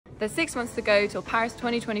There's 6 months to go till Paris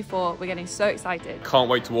 2024. We're getting so excited. Can't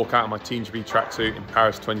wait to walk out in my Team GB tracksuit in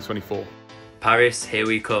Paris 2024. Paris, here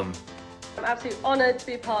we come. I'm absolutely honoured to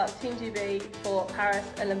be a part of Team GB for Paris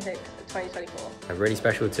Olympics 2024. Really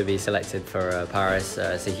special to be selected for Paris.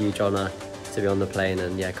 It's a huge honour to be on the plane,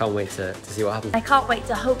 and yeah, can't wait to see what happens. I can't wait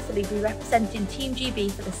to hopefully be representing Team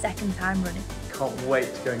GB for the second time running. Can't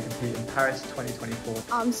wait to go and compete in Paris 2024.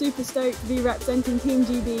 I'm super stoked to be representing Team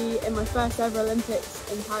GB in my first ever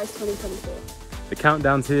Olympics in Paris 2024. The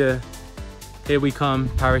countdown's here. Here we come,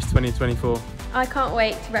 Paris 2024. I can't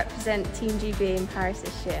wait to represent Team GB in Paris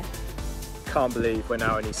this year. Can't believe we're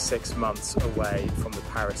now only 6 months away from the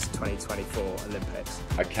Paris 2024 Olympics.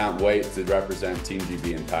 I can't wait to represent Team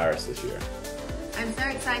GB in Paris this year. I'm so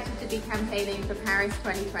excited to be campaigning for Paris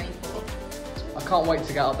 2024. I can't wait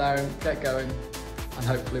to get out there and get going and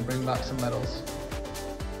hopefully bring back some medals.